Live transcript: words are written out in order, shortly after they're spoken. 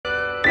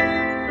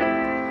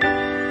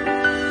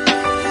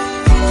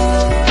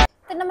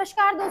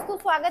नमस्कार दोस्तों,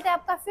 स्वागत है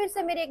आपका फिर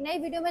से मेरे एक नई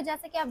वीडियो में।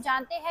 जैसे कि आप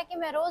जानते हैं कि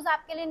मैं रोज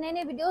आपके लिए नए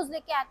नए वीडियोस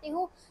लेके आती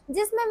हूँ,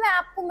 जिसमें मैं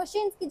आपको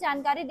मशीन्स की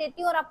जानकारी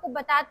देती हूँ और आपको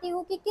बताती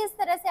हूँ कि किस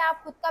तरह से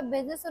आप खुद का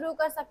बिजनेस शुरू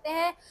कर सकते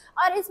हैं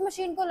और इस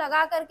मशीन को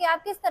लगा करके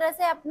आप किस तरह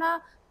से अपना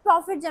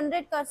प्रॉफिट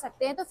जनरेट कर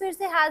सकते हैं। तो फिर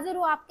से हाजिर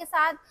हूँ आपके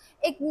साथ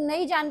एक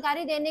नई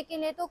जानकारी देने के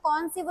लिए। तो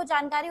कौन सी वो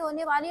जानकारी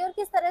होने वाली है और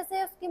किस तरह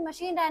से उसकी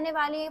मशीन रहने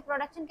वाली है,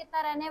 प्रोडक्शन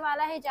कितना रहने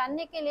वाला है,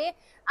 जानने के लिए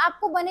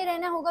आपको बने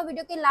रहना होगा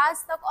वीडियो के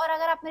लास्ट तक। और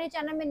अगर आप मेरे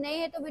चैनल में नए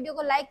हैं तो वीडियो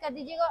को लाइक कर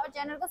दीजिएगा और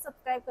चैनल को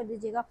सब्सक्राइब कर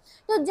दीजिएगा।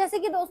 तो जैसे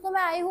कि दोस्तों,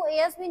 मैं आई हूँ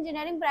ASV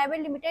engineering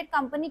private limited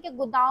company के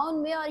गोदाउन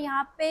में और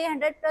यहाँ पे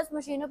 100+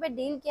 मशीनों पे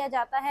डील किया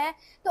जाता है।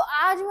 तो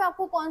आज मैं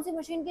आपको कौन सी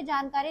मशीन की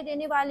जानकारी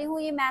देने वाली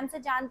हूँ, ये मैम से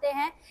जानते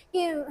हैं।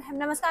 कि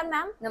नमस्कार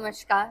मैम।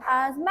 नमस्कार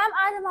मैम,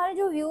 आज हमारे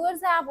जो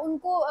व्यूअर्स हैं आप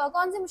उनको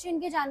कौन सी मशीन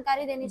की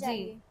जानकारी देनी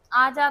चाहिए?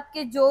 आज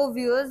आपके जो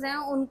व्यूअर्स हैं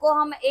उनको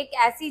हम एक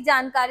ऐसी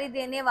जानकारी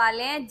देने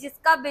वाले हैं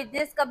जिसका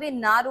बिजनेस कभी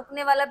ना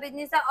रुकने वाला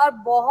बिजनेस है और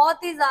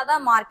बहुत ही ज्यादा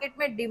मार्केट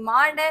में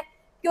डिमांड है,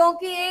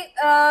 क्योंकि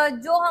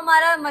जो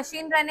हमारा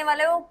मशीन रहने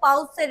वाला है वो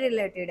पाउच से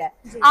रिलेटेड है।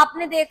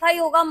 आपने देखा ही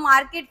होगा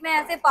मार्केट में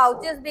ऐसे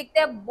पाउचेस बिकते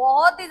हैं,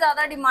 बहुत ही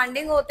ज्यादा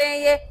डिमांडिंग होते हैं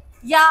ये।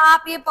 या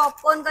आप ये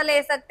पॉपकॉर्न का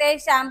ले सकते हैं,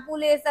 शैम्पू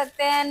ले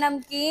सकते हैं,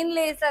 नमकीन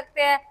ले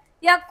सकते हैं,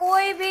 या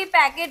कोई भी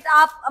पैकेट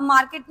आप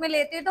मार्केट में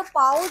लेते हैं, तो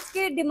पाउच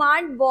की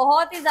डिमांड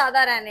बहुत ही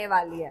ज्यादा रहने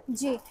वाली है।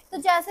 जी, तो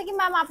जैसे कि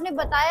मैम आपने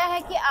बताया है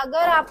कि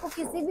अगर आपको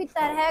किसी भी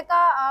तरह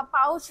का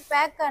पाउच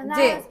पैक करना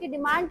है, उसकी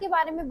डिमांड के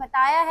बारे में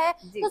बताया है,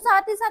 तो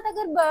साथ ही साथ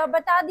अगर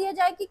बता दिया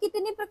जाए कि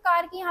कितनी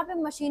प्रकार की यहाँ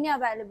पे मशीनें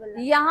अवेलेबल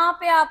है। यहाँ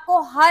पे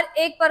आपको हर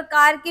एक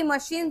प्रकार की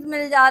मशीन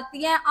मिल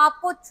जाती है।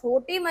 आपको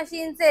छोटी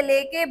मशीन से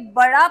लेके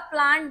बड़ा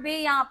प्लांट भी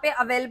यहाँ पे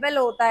अवेलेबल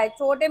होता है।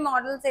 छोटे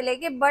मॉडल से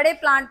लेके बड़े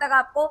प्लांट तक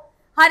आपको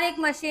हर एक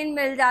मशीन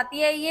मिल जाती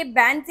है। ये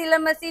बैंड सीलर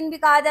मशीन भी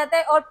कहा जाता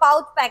है और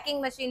पाउच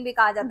पैकिंग मशीन भी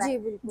कहा जाता है,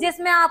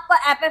 जिसमें आपको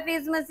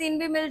FFEs मशीन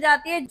भी मिल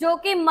जाती है, जो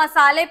कि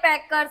मसाले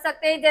पैक कर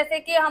सकते हैं। जैसे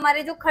कि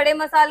हमारे जो खड़े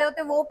मसाले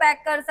होते हैं वो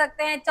पैक कर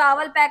सकते हैं,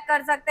 चावल पैक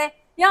कर सकते हैं।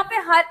 यहाँ पे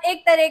हर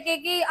एक तरीके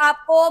की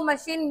आपको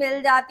मशीन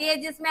मिल जाती है,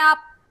 जिसमें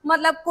आप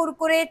मतलब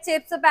कुरकुरे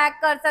चिप्स पैक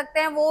कर सकते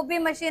हैं, वो भी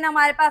मशीन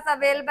हमारे पास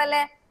अवेलेबल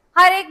है।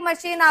 हर एक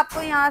मशीन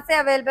आपको यहाँ से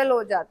अवेलेबल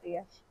हो जाती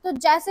है। तो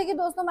जैसे कि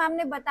दोस्तों मैम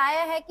ने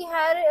बताया है कि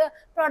हर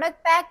प्रोडक्ट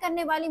पैक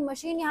करने वाली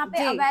मशीन यहाँ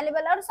पे अवेलेबल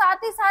है। और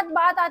साथ ही साथ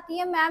बात आती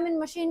है मैम इन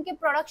मशीन के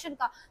प्रोडक्शन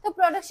का, तो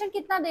प्रोडक्शन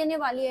कितना देने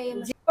वाली है ये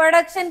मशीन?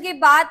 प्रोडक्शन की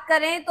बात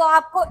करें तो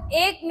आपको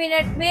 1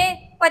 मिनट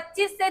में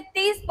 25 से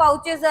 30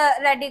 पाउचेस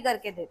रेडी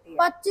करके देती है।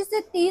 25 से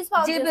 30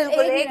 पाउचेस? जी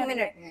बिल्कुल, 1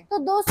 मिनट में। तो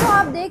दोस्तों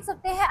आप देख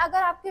सकते हैं,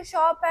 अगर आपकी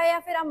शॉप है या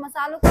फिर आप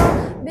मसालों का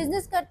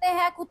बिजनेस करते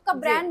हैं, खुद का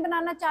ब्रांड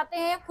बनाना चाहते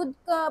हैं, खुद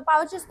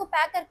पाउचेस को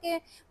पैक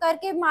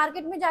करके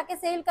मार्केट में जाके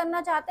सेल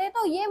करना चाहते हैं,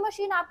 तो ये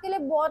मशीन आपके लिए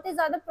बहुत ही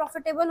ज्यादा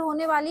प्रॉफिटेबल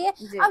होने वाली है।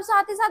 अब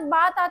साथ ही साथ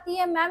बात आती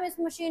है मैम इस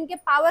मशीन के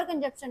पावर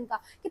कंजप्शन का,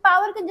 कि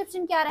पावर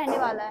कंजप्शन क्या रहने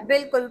वाला है?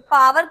 बिल्कुल,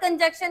 पावर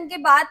कंजप्शन की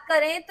बात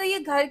करें तो ये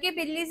घर की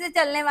बिजली से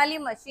चलने वाली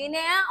मशीनें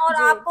हैं और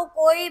आपको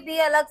कोई भी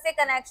अलग से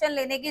कनेक्शन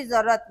लेने की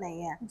जरूरत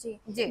नहीं है।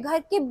 जी, घर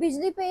की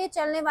बिजली पे ये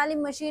चलने वाली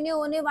मशीनें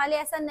होने वाली।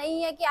 ऐसा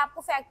नहीं है कि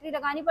आपको फैक्ट्री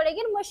लगानी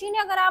पड़ेगी। मशीनें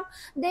अगर आप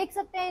देख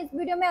सकते हैं इस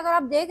वीडियो में, अगर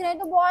आप देख रहे हैं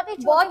तो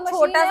बहुत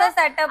छोटा सा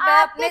सेटअप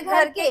है अपने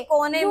घर के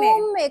कोने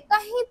में,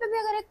 कहीं पे भी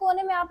अगर एक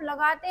कोने में आप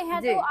लगाते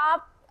हैं तो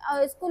आप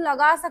इसको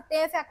लगा सकते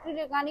हैं। फैक्ट्री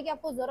लगाने की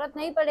आपको जरूरत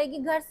नहीं पड़ेगी,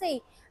 घर से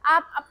ही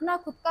आप अपना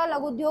खुद का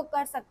लघु उद्योग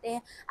कर सकते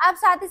हैं। अब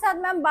साथ ही साथ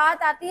मैम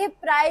बात आती है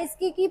प्राइस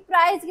की, कि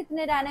प्राइस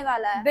कितने रहने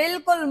वाला है?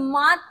 बिल्कुल,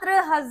 मात्र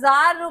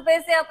 1000 रुपए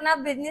से अपना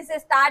बिजनेस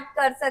स्टार्ट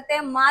कर सकते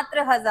हैं।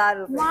 मात्र 1000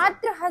 रुपए।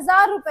 मात्र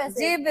 1000 रुपए से?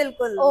 जी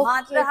बिल्कुल,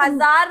 मात्र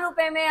 1000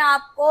 रुपए में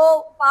आपको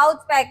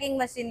पाउच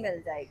पैकिंग मशीन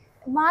मिल जाएगी।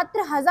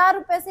 मात्र 1000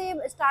 रुपए से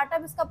ये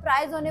स्टार्टअप इसका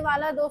प्राइस होने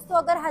वाला है। दोस्तों,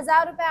 अगर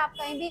 1000 रुपए आप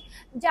कहीं भी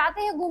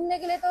जाते हैं घूमने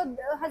के लिए तो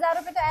 1000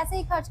 रुपए तो ऐसे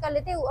ही खर्च कर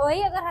लेते हैं।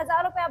 वही अगर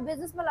 1000 रुपए आप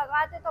बिजनेस में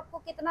लगाते हैं तो आपको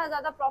कितना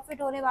ज्यादा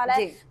प्रॉफिट होने वाला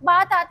है।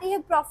 बात आती है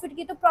प्रॉफिट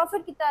की, तो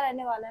प्रॉफिट कितना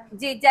रहने वाला है?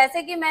 जी,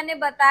 जैसे कि मैंने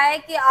बताया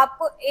कि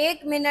आपको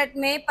 1 मिनट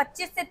में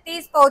 25 से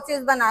 30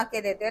 पाउचेस बना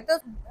के देते हैं, तो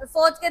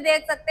सोच के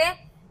देख सकते हैं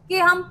कि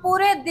हम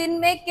पूरे दिन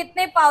में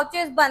कितने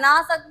पाउचेस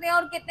बना सकते हैं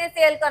और कितने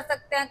सेल कर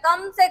सकते हैं।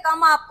 कम से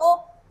कम आपको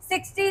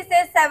 60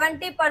 से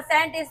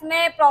 70%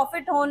 इसमें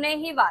प्रॉफिट होने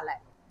ही वाला है।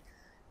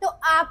 तो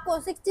आपको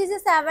 60 से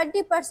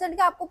 70%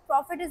 का आपको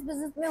प्रॉफिट इस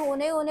बिजनेस में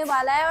होने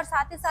वाला है। और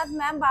साथ ही साथ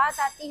मैम बात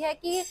आती है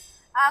कि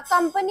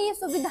कंपनी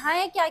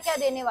सुविधाएं क्या क्या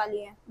देने वाली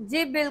है?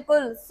 जी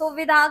बिल्कुल,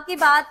 सुविधा की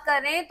बात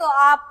करें तो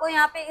आपको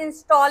यहाँ पे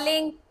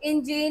इंस्टॉलिंग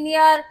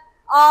इंजीनियर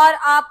और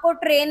आपको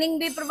ट्रेनिंग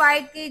भी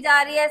प्रोवाइड की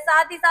जा रही है।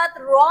 साथ ही साथ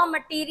रॉ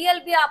मटेरियल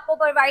भी आपको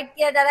प्रोवाइड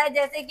किया जा रहा है।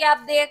 जैसे कि आप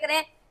देख रहे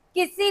हैं,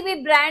 किसी भी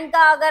ब्रांड का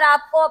अगर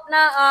आपको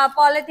अपना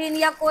पॉलिथीन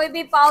या कोई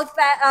भी पाउच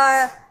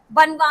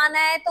बनवाना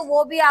है तो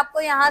वो भी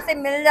आपको यहाँ से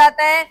मिल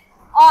जाता है।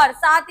 और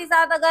साथ ही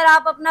साथ अगर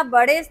आप अपना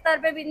बड़े स्तर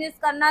पे बिजनेस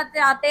करना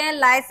चाहते हैं,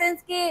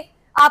 लाइसेंस की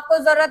आपको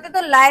जरूरत है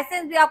तो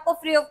लाइसेंस भी आपको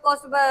फ्री ऑफ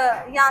कॉस्ट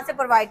यहाँ से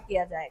प्रोवाइड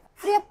किया जाएगा।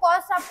 फ्री ऑफ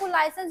कॉस्ट आपको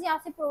लाइसेंस यहाँ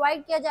से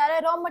प्रोवाइड किया जा रहा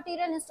है, रॉ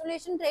मटेरियल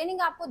इंस्टॉलेशन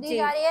ट्रेनिंग आपको दी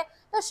जा रही है।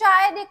 तो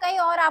शायद ही कहीं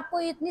और आपको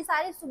इतनी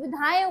सारी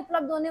सुविधाएं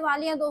उपलब्ध होने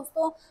वाली हैं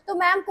दोस्तों। तो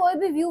मैम कोई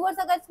भी व्यूअर्स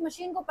अगर इस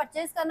मशीन को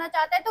परचेज करना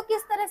चाहता है तो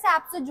किस तरह से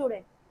आपसे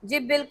जुड़े? जी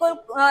बिल्कुल,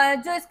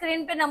 जो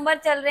स्क्रीन पे नंबर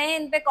चल रहे हैं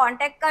इन पे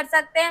कांटेक्ट कर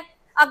सकते हैं।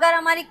 अगर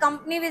हमारी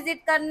कंपनी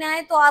विजिट करने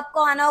आए तो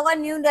आपको आना होगा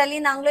new Delhi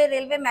Nangloi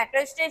railway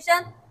metro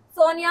station,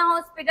 Sonia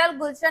hospital,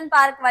 गुलशन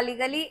पार्क वाली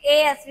गली,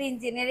 ASV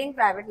इंजीनियरिंग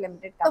प्राइवेट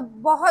लिमिटेड का। तो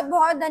बहुत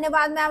बहुत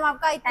धन्यवाद मैम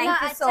आपका, इतना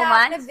अच्छा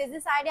आपने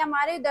बिजनेस आइडिया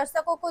हमारे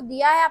दर्शकों को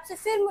दिया है। आपसे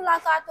फिर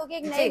मुलाकात होगी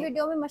एक नई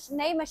वीडियो में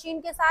नई मशीन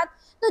के साथ।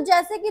 तो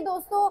जैसे कि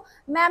दोस्तों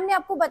मैम ने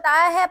आपको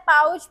बताया है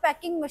पाउच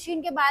पैकिंग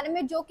मशीन के बारे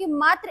में, जो कि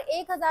मात्र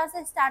 1000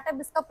 से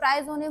स्टार्टअप इसका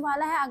प्राइस होने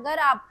वाला है। अगर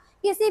आप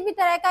किसी भी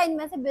तरह का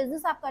इनमें से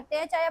बिजनेस आप करते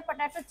हैं, चाहे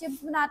पोटैटो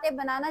चिप्स बनाते हैं,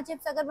 बनाना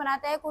चिप्स अगर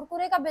बनाते हैं,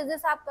 कुरकुरे का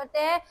बिजनेस आप करते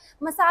हैं,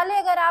 मसाले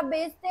अगर आप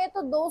बेचते हैं,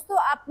 तो दोस्तों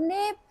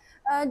अपने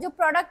जो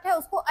प्रोडक्ट है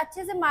उसको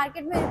अच्छे से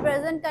मार्केट में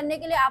रिप्रेजेंट करने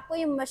के लिए आपको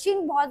ये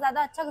मशीन बहुत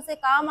ज्यादा अच्छा से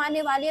काम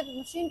आने वाली है।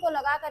 मशीन को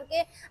लगा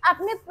करके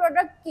अपने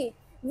प्रोडक्ट की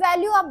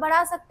वैल्यू आप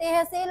बढ़ा सकते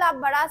हैं, सेल आप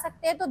बढ़ा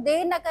सकते हैं। तो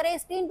देर न करें,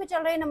 स्क्रीन पे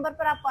चल रहे नंबर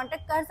पर आप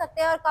कांटेक्ट कर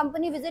सकते हैं। और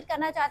कंपनी विजिट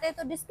करना चाहते हैं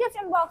तो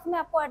डिस्क्रिप्शन बॉक्स में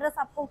आपको एड्रेस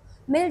आपको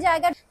मिल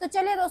जाएगा। तो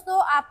चलिए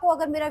दोस्तों, आपको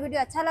अगर मेरा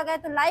वीडियो अच्छा लगा है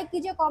तो लाइक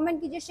कीजिए,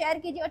 कमेंट कीजिए, शेयर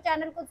कीजिए और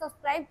चैनल को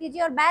सब्सक्राइब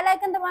कीजिए और बेल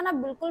आइकन दबाना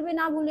बिल्कुल भी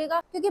ना भूलिएगा,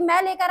 क्योंकि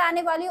मैं लेकर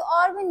आने वाली हूँ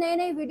और भी नई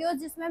नई वीडियोस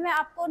जिसमें मैं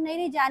आपको नई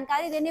नई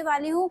जानकारी देने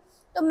वाली हूँ।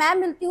 तो मैं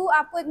मिलती हूँ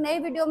आपको एक नई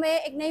वीडियो में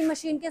एक नई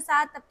मशीन के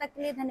साथ। तब तक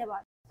के लिए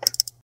धन्यवाद।